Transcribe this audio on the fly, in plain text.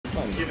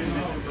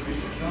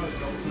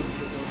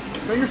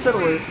Finger set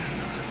alert. Do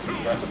I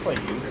have to play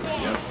you?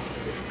 Yep.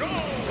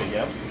 Say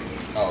yep?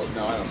 Oh,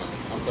 no, I don't know.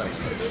 I'm playing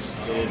like this.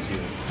 It is you.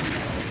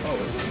 Oh,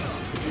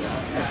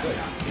 that's it.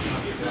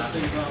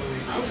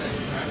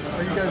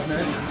 Are you guys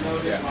next?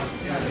 Yeah.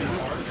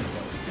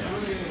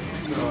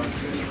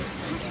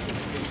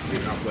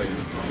 You're not playing.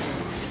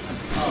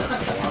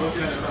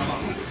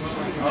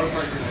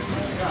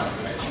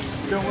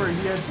 Don't worry,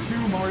 he has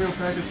 2 Mario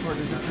practice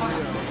partners at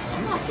Toledo.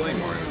 I'm not playing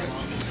Mario.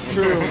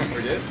 True.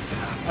 Forget?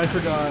 I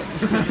forgot.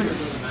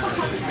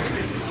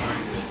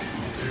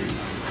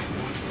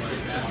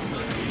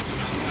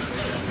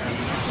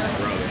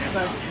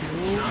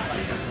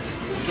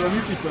 Bro,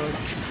 Mewtwo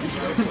sucks.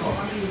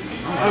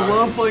 I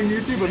love playing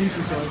Mewtwo, but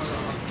Mewtwo sucks.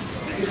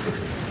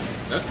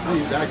 That's the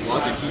exact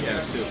logic he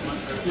has too.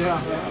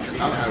 Yeah.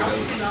 I don't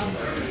know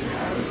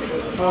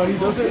how he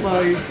does it. He does it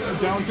by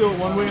down tilt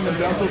one way and then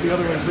down tilt the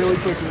other way really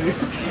quickly.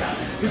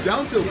 His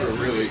down tilts are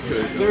really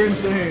good. They're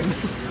insane.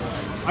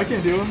 I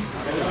can't do them.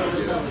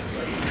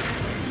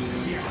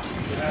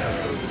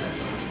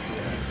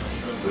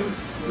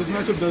 This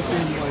matchup does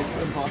seem like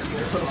impossible.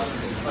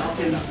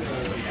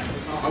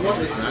 I watch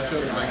this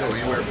matchup and I go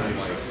anywhere from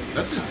like,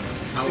 that's just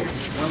how, when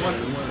I watch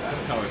the one,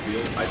 that's how I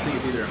feel. I think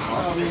it's either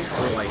impossible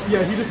or like...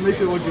 Yeah, he just makes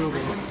it look doable.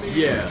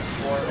 Yeah.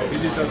 He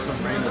just does some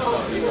random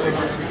stuff.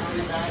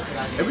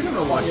 Every time I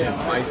watch him,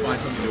 I find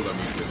something new about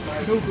Mewtwo.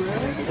 No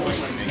grab?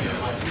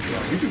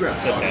 Mewtwo grab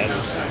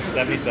sucks.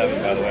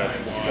 77, by the way.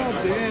 God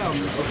damn.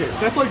 Okay,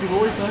 that's like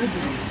Roy side.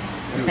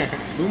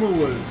 Luma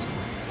was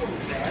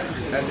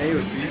at an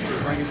AOC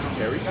playing against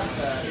Terry.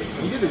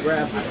 He did the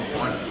grab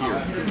on here.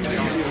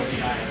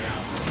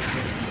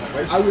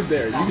 I was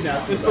there. You can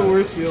ask him. It's the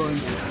worst feeling.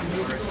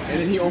 And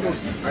then he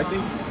almost, I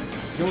think,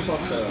 he almost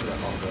offset up that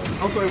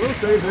combo. Also, I will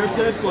say their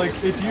sets, like,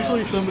 it's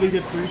usually somebody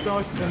gets 3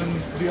 stocks, and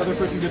then the other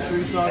person gets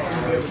 3 stocks,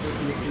 and the other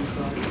person gets 3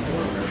 stocks.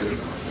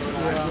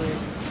 Yeah.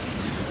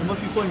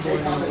 Unless he's playing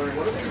Blade.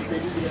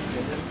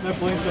 That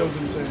Blade set was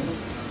insane.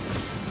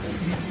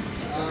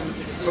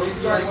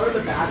 Sorry, what are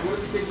the bad? What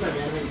are the stages that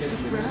anime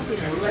gets?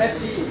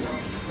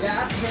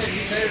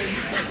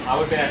 I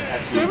would ban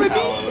SC 70?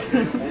 Palos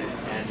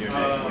and your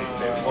next place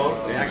there. Well,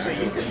 actually,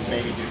 you could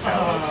maybe do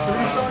Palos.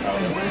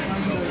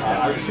 I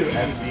would do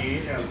MD.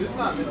 Is this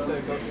not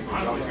mid-set coaching?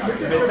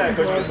 Mid-set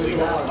coaching league.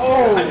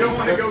 Oh! I don't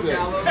want to go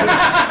Gallo. I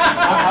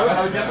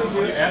would definitely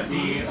do FD.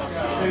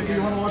 Hey, so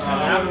you want to watch my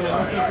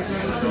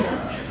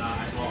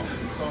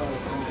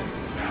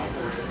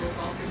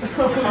It's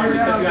hard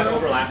because you have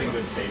overlapping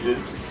good stages.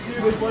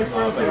 Dude, it's like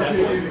for I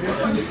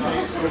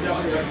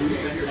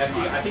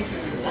think if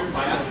you want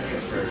my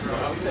first, I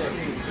would say.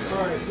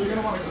 Alright, so you're going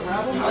to want to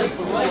grab him? I would say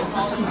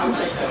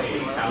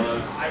Ace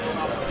Palos.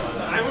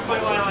 I would play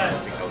one at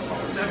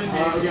 7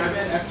 days. Yeah, I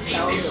meant FD.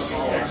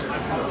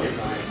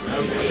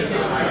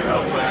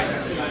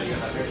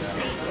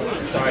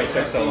 Sorry it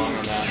took so long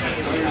on that.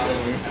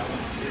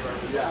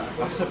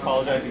 I'm just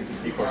apologizing to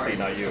D4C,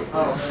 not you.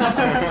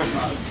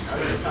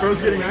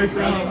 Bro's getting iced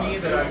out.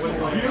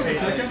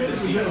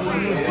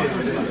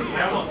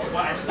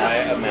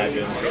 I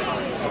imagine.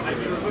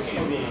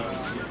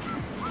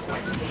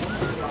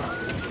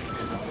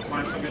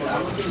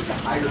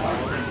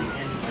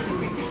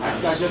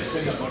 Actually, I just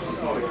finished.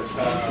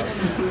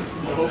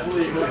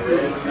 Hopefully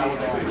that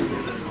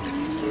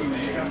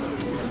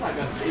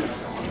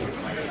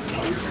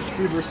was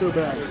Dude, we're so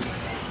bad.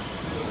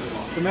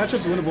 The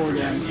matchup's winnable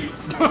again.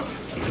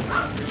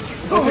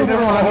 Okay,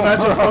 never mind. The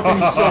matchup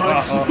fucking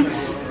sucks.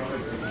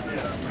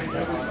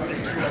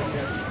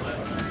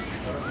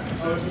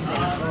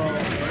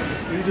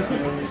 He just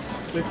knows.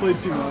 They played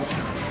too much.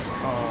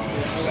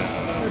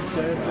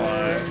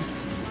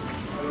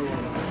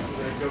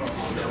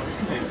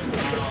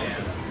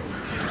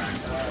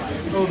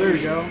 Oh, there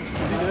you go. Is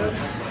he dead?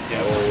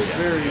 Yeah, well,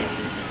 Very.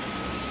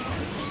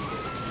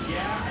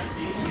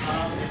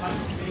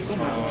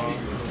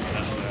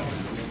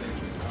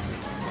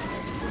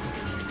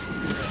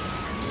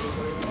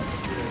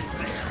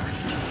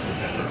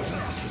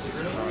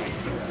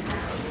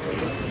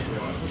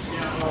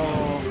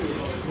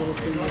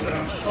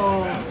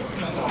 Oh.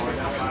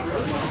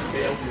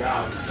 bailed you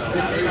out. So he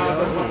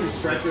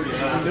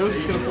knows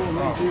it's gonna pull him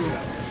in too.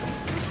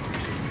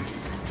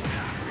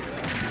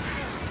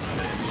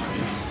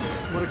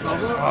 What a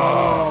combo!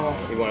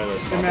 Oh. He wanted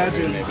those.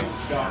 Imagine. Maybe.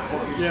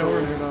 Yeah, we're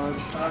in air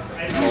dodge.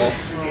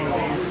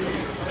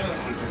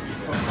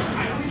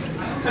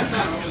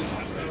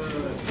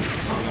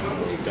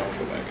 Don't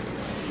go back.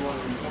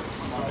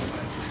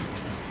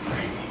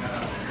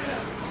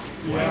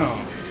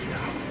 Yeah.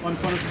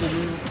 Unpunishable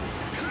move.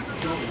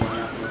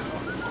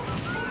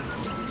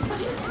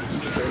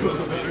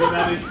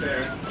 that is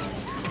fair.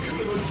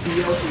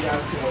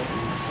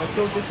 That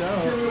tilt gets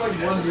out. Like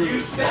one move. You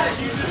just sat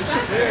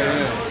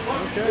there.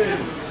 Okay.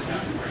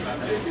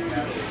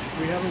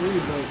 We have a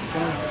lead, but it's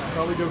gonna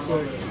probably go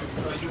quick.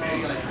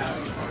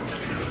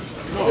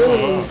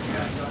 Oh!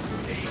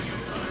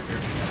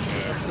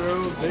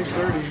 Throw, big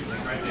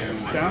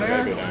 30. Down air?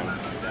 Gotta go down.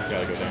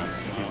 Gotta go down.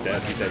 He's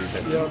dead. He's dead. He's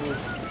dead. Yeah.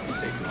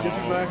 Gets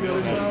it back the other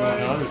On the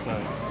side. other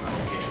side.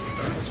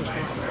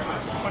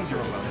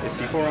 Is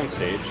C4 on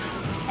stage?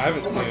 I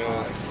haven't seen it.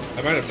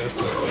 I might have missed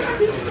it.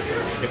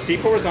 If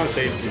C4 was on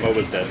stage, Mo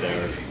was dead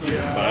there.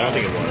 Yeah. But I don't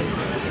think it was.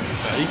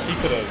 Yeah, he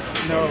could have.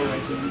 No, it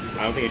wasn't. I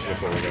don't think he should have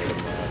forward guarded him.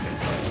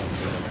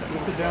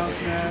 Gets a down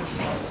smash.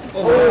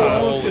 Oh,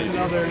 Almost gets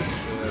another.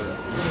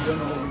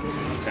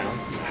 Down.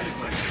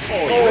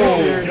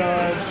 Oh, air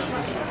dodge.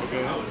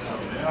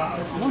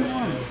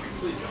 1-1.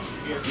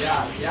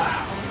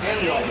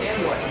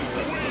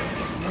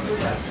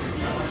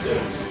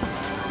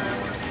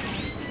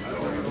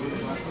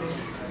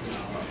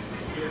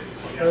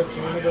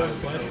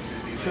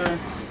 Sure.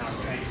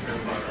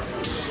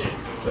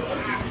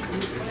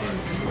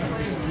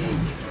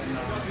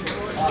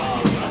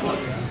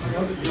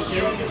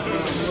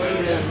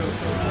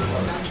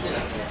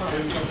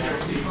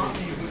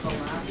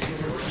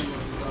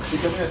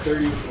 Becoming a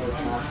 30 before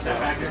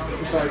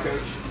I'm sorry,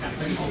 coach.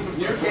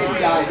 You're saying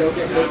die, don't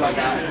get killed by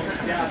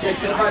that. Get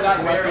killed by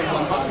that less than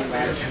one time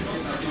match.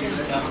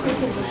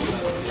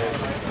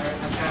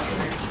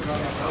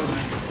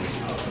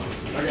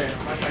 Okay.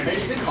 Hey,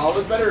 you think Hall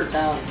was better or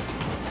Town?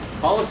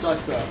 Hall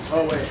sucks though.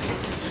 Oh wait.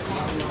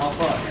 Oh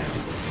fuck.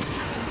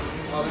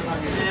 Oh, they're not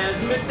good.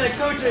 And mid-side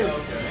coaching.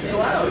 Go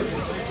out.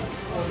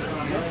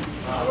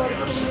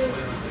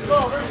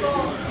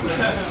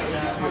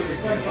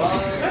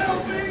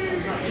 Help me!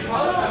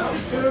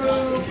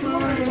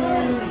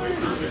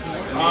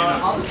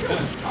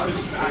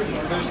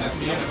 There's just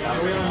me and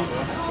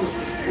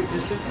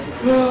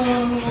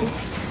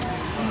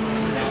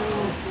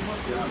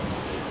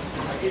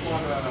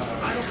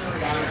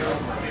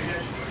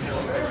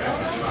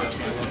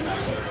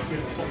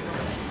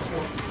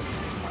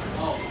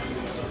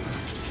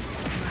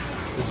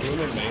Does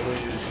Luma mainly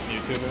use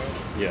Mewtwo now?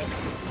 Yes.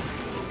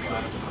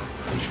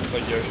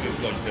 Like Yoshi's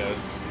like dead.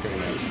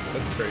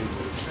 That's crazy.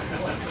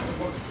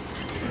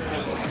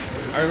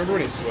 I remember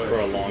when he switched. For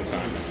a long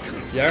time.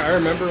 Yeah, I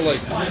remember like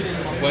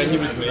when he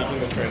was making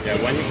the transition.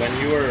 Yeah, when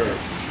you were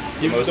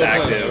He was most still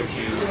playing active,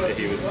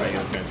 Yoshi. he was making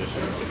the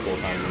transition to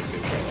full-time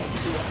YouTube channel.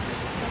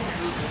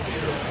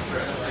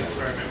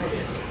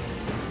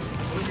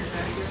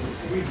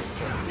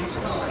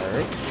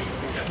 Alright.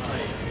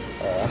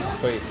 Let's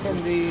play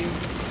Thunder.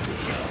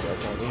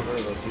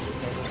 Let's use it.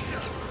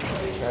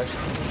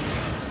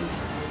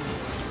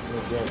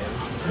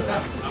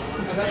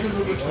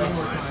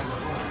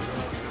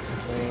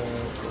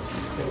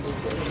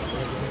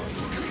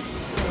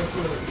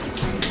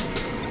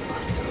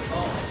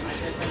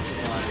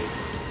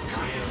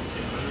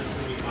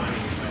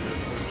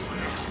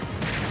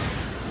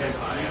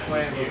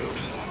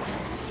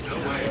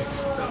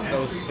 That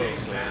was so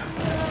sad.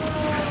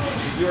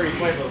 You already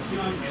played those.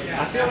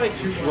 I feel like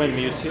when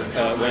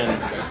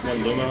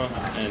when Luma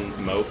and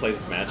Mo play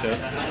this matchup,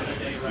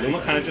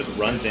 Luma kind of just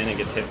runs in and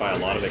gets hit by a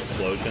lot of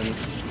explosions,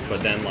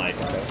 but then like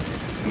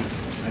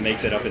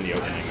makes it up in the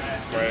openings.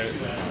 Right.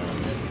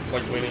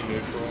 Like winning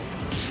neutral.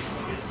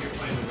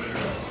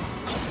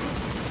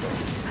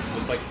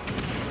 Just like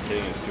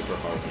hitting it super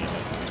hard when he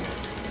hits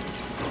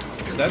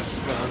him. That's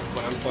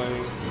when I'm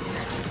playing.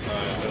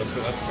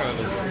 That's kind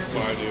of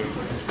what I do.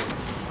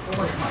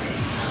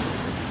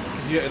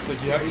 Cause yeah, it's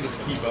like you have to just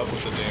keep up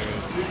with the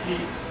damage.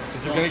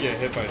 Cause you're gonna get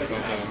hit by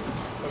something.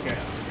 Okay.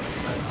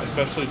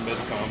 Especially mid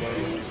combo.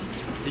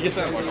 He gets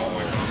that like all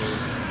my combos.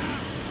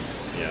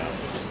 Yeah.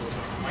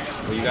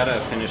 Well, you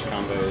gotta finish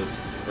combos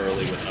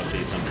early with up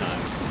B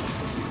sometimes.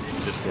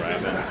 Just grab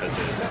him because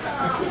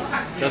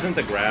it doesn't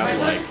the grab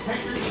like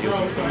shield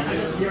him from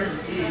it?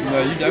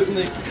 No, you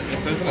definitely.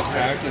 If there's an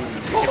attack and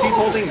If he's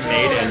holding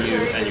nade and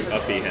you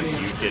up B him,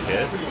 you get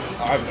hit.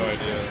 I have no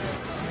idea.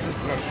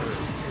 I'm not sure.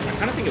 I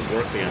kind of think it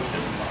works against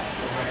him.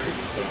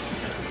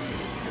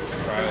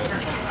 Try it.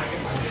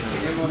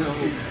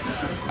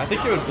 I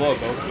think it would blow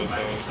both of us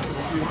out.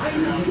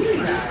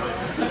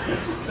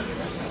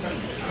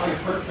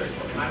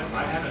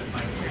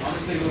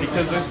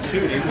 Because there's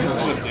two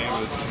instances of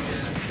damage.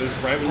 There's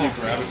right when you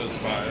grab it does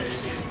 5.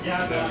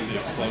 And then the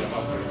explosion.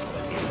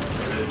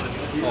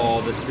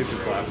 Oh, this stupid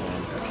platform.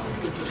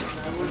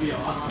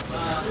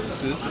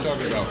 This is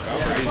talking about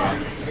Valkyrie.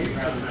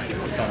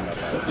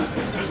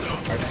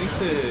 I think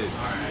that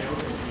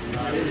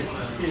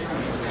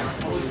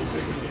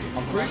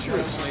I'm pretty sure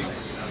it's like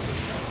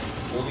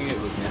holding it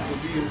with neutral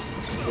view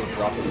will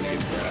drop it when you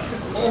grab.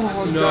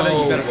 Oh no!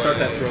 You gotta start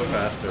that throw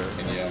faster.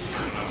 Yeah.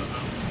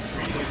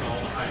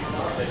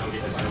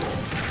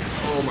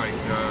 Oh my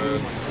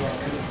god.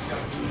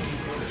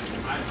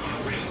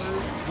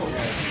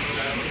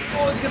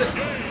 Oh, it's gonna.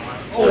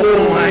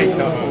 Oh my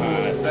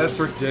god! That's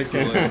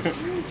ridiculous.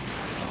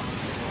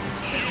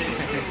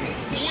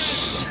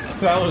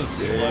 That was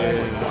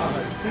slick.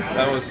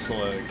 That was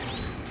slick. I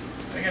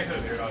think I could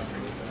have aired on for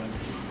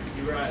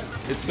you were at.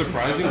 It's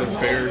surprising the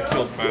fair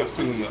killed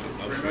faster than the up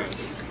smash.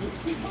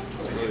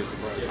 It's really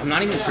surprising. I'm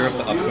not even sure if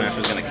the up smash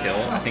was gonna kill.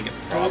 I think it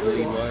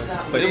probably was,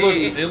 but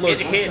it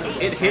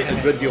hit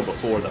a good deal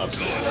before the up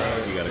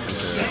smash. You gotta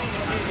consider that.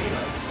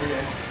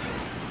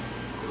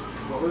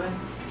 What were they?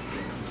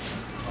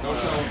 No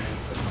show.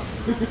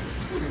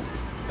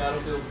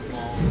 Battlefield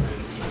small.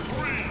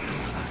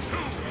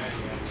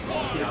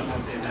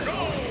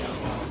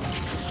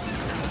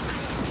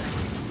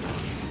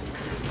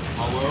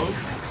 Hello?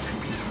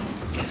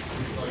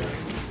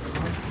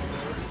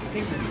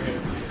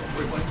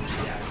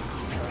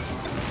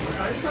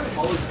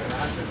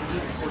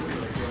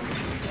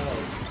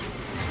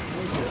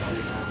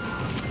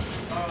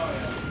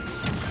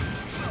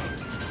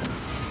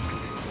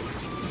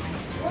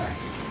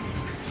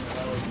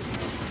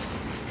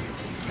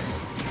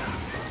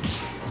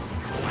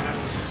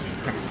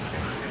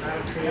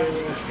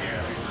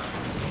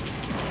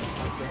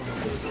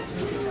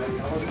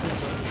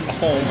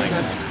 Oh my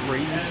god. That's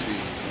crazy.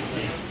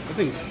 That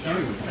thing's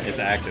huge. It's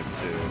active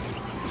too.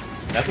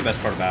 That's the best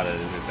part about it,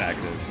 is it's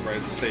active. Right,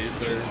 it stays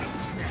there.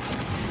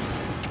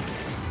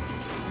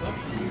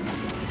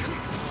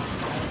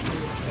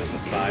 The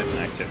size and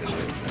activity.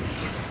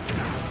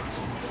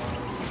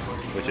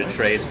 Which it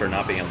trades for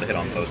not being able to hit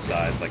on both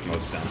sides like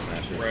most down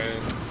smashes. Right.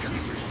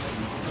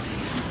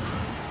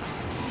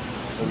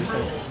 What were you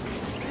saying?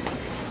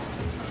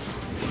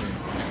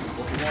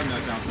 Well, for one,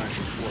 that down smash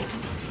is cool.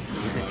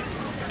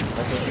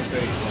 Also, I was gonna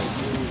say,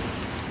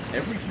 like,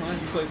 every time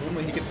he plays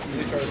Luma, he gets to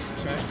really try to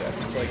smash that.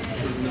 It's like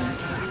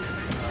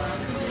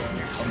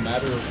a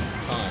matter of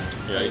time.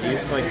 Yeah,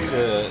 he's like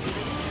the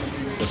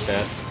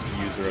best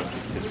user of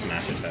his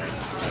smash attack, I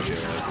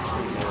feel like.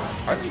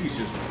 I think he's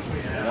just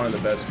one of the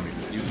best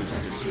users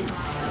of just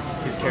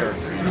his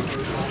character. You know?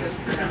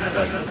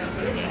 Like,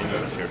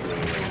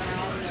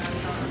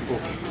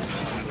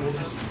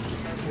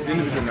 his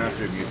individual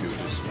mastery of YouTube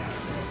is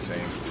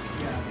insane.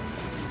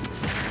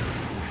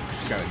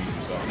 Just kind of easy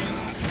sauce.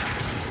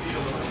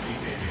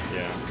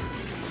 Yeah.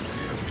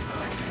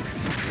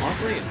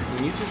 Honestly,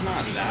 Mewtwo's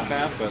not that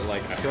bad, but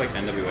like I feel like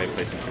NWA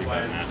plays some pretty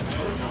bad matches.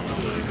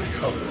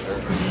 Oh, for sure.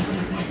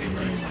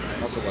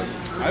 Also, like,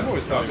 I've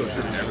always thought Falco's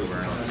just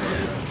everywhere now. So.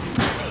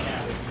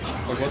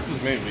 Like, what's his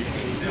main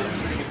weakness?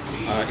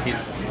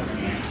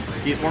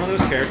 He's one of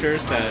those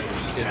characters that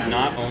is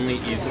not only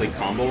easily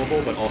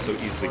comboable, but also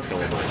easily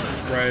killable.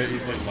 Right,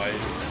 he's like light.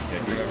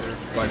 Yeah, Whatever.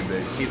 Light and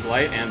big. He's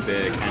light and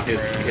big, and his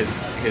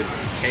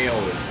tail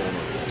is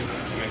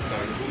vulnerable. Makes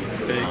sense.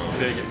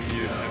 Big and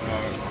huge.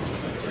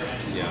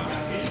 Yeah.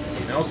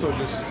 And also,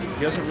 just he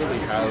doesn't really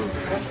have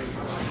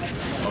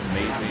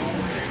amazing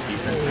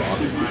defensive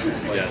options.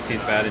 Like, Yes,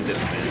 he's bad in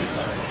disadvantage.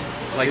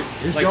 Like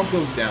his jump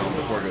goes down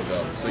before it goes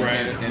up, so you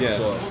Right. can't, and Yeah.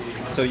 slow.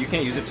 So you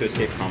can't use it to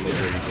escape combos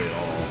very easily at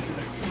all.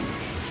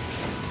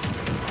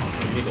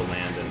 You need to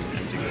land and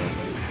empty go.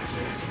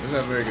 Doesn't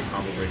have very good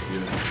combo breaks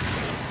either.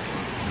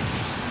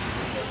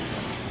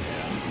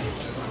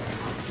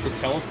 The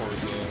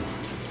teleport's really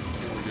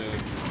good.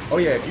 Oh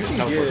yeah, if you can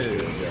Teleport's get,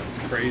 good. yeah, It's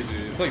crazy. I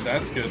feel like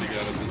that's good to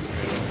get at this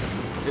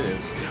advantage. it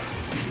is.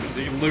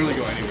 You can literally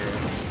go anywhere.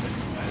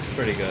 It's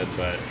pretty good,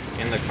 but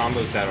in the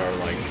combos that are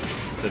like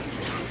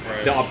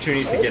Right. the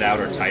opportunities to get out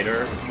are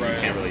tighter, you Right.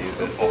 can't really use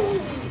it. Oh.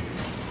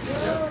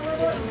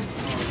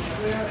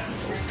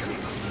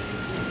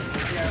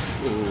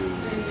 Ooh.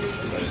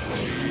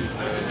 Jesus.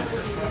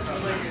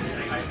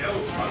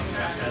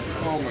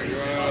 Oh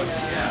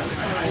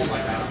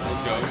my god.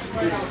 Let's go.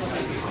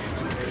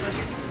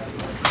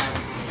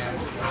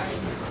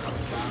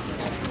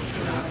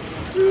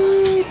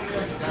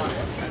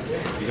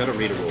 You gotta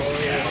read a rule.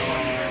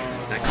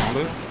 That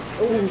combo?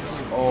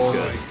 Oh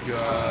Good. my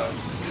god.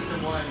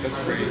 That's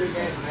crazy.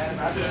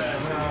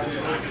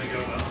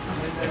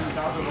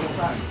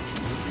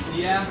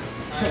 Yeah,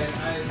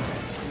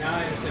 now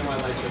I understand why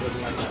Light Show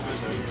doesn't like that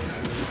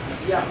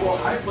matchup. Yeah, well,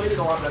 I played it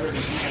a lot better than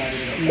you had.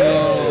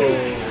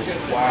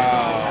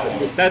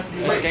 Wow.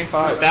 That's game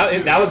 5.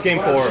 That was game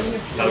 4.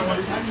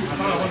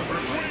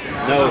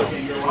 No.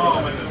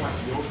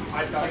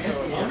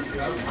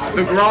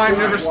 The grind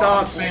never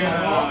stops.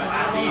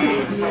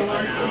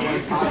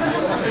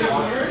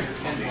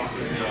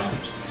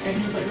 And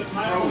he was like,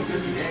 bro,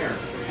 just an air.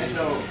 And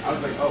so I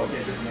was like, oh,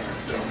 okay, just an air.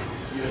 So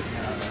you just an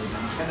air.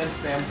 And then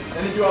spam.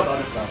 And then do all the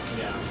other stuff.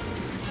 Yeah.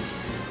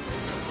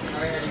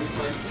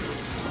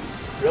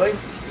 Really?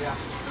 Yeah.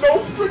 No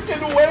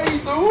freaking way,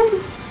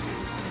 dude!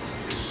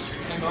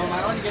 Hey Mo, am I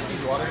allowed to get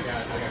these waters?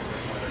 Yeah, okay.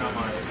 They're not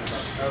mine.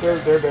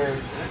 They're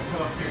bears.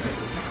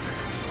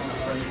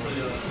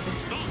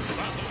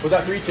 Was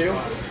that 3-2?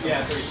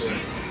 Yeah, 3-2.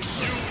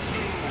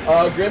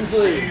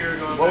 Grimsley,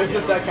 what was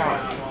the set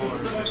count?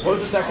 What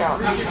was the set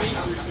count?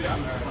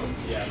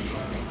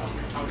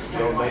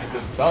 Don't let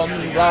the sun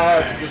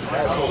blast the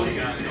shadows.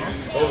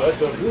 Don't let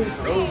the roof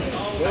roll.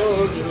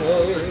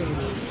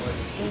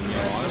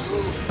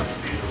 Honestly,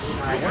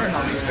 I wonder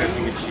how many sets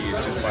you can cheese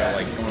just by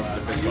like going for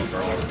the fist bump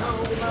early.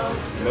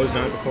 Mo's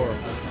done it before.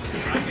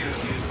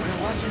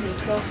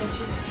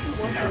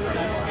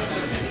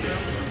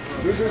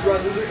 Losers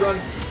run, losers run.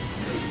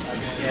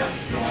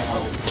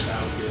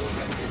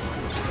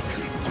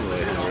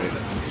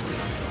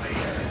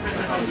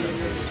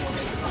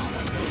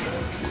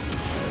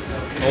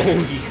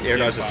 Oh, he air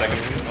dodged the second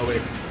one. Oh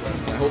wait, I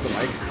hold the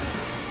mic.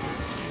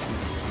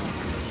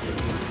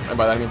 And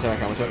by that I mean turn that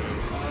camera to it.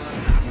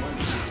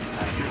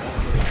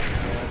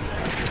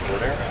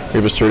 winner. We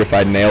have a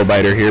certified nail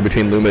biter here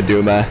between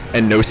LumaDooma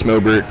and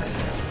NoSmo Bert.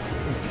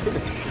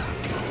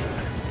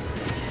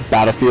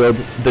 Battlefield,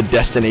 the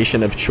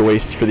destination of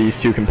choice for these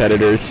two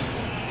competitors.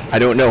 I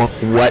don't know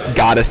what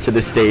got us to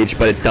this stage,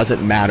 but it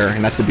doesn't matter,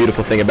 and that's the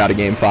beautiful thing about a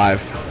Game 5.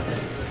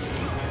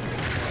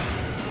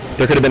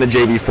 There could have been a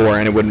JV4,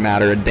 and it wouldn't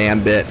matter a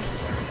damn bit.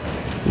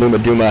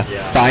 LumaDooma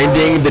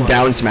finding the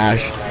down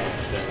smash.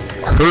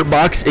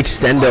 Hurtbox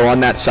extendo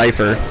on that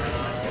Cypher.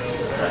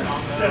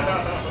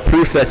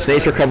 Proof that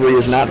Snake's recovery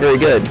is not very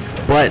good,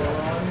 but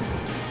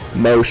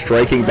Mo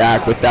striking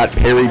back with that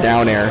parry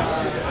down air,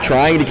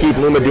 trying to keep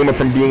LumaDooma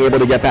from being able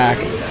to get back.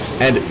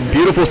 And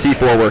beautiful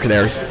C4 work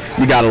there.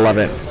 You gotta love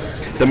it.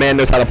 The man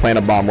knows how to plant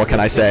a bomb, what can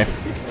I say?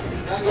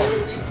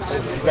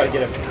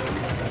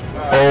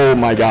 Oh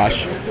my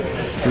gosh.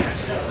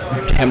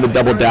 Damn, the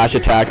double dash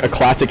attack, a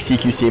classic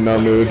CQC Mo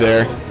move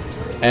there.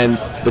 And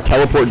the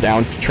teleport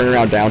down,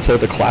 turnaround down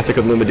tilt, the classic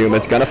of LumaDooma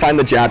is gonna find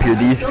the jab here.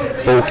 These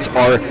folks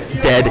are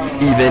dead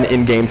even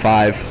in Game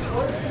 5.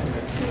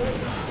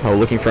 Oh,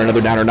 looking for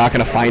another downer, not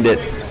gonna find it.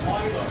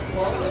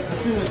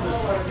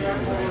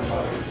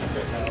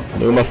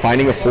 Luma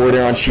finding a forward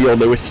air on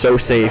shield, it was so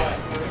safe.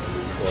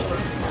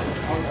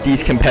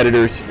 These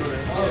competitors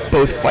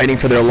both fighting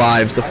for their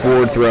lives. The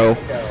forward throw,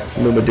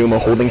 LumaDooma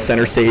holding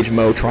center stage,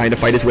 Mo trying to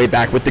fight his way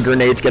back with the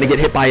grenades, gonna get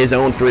hit by his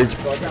own for his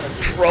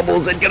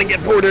troubles and gonna get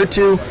forward air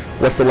too.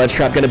 What's the ledge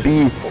trap gonna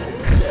be?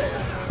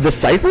 The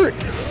Cypher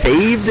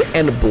saved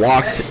and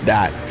blocked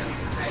that.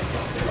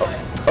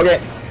 Okay,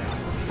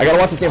 I gotta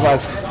watch this Game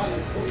 5.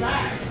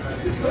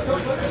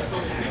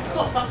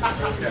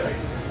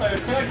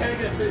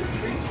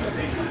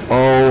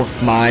 Oh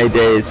my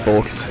days,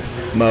 folks.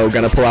 Mo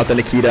gonna pull out the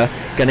Nikita,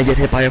 gonna get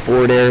hit by a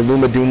forward air.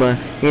 LumaDooma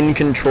in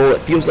control.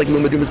 It feels like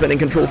LumaDooma's been in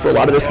control for a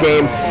lot of this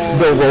game.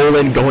 The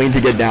Roland going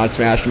to get down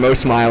smashed. Mo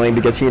smiling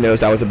because he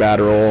knows that was a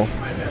bad roll.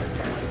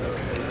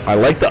 I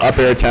like the up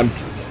air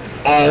attempt.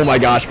 Oh my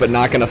gosh, but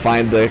not gonna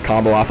find the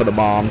combo off of the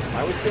bomb.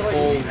 I would feel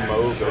like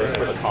Mo goes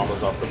for the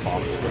combos off the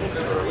bombs a little too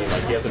early.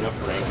 Like he has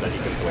enough range that he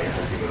can play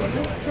until people don't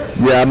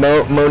know. Yeah,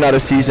 Mo not a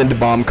seasoned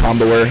bomb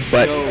comboer,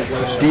 but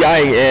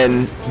DIing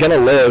in, gonna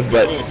live,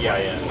 but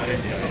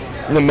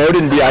the Mo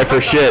didn't DI for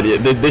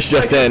shit. This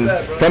just in.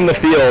 From the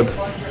field,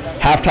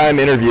 halftime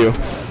interview.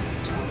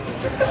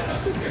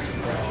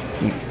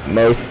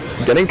 Mo's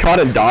getting caught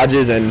in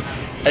dodges, and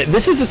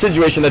this is a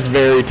situation that's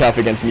very tough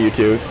against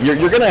Mewtwo.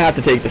 You're going to have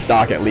to take the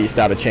stock at least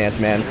to have a chance,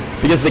 man,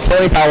 because the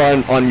killing power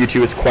on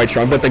Mewtwo is quite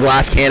strong, but the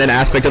glass cannon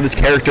aspect of this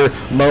character,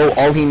 Mo,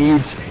 all he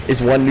needs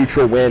is one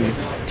neutral win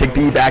to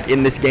be back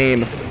in this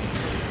game.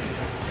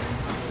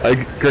 A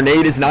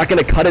grenade is not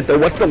going to cut it, though.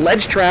 What's the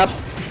ledge trap?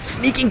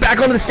 Sneaking back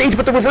onto the stage,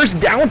 but the reverse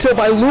down tilt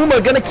by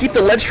Luma going to keep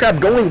the ledge trap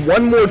going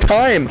one more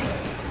time.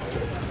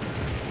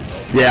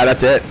 Yeah,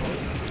 that's it.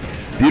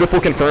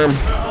 Beautiful confirm.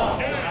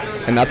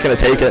 And that's going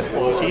to take it.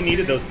 He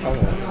needed those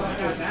pummels.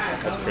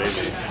 That's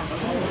crazy.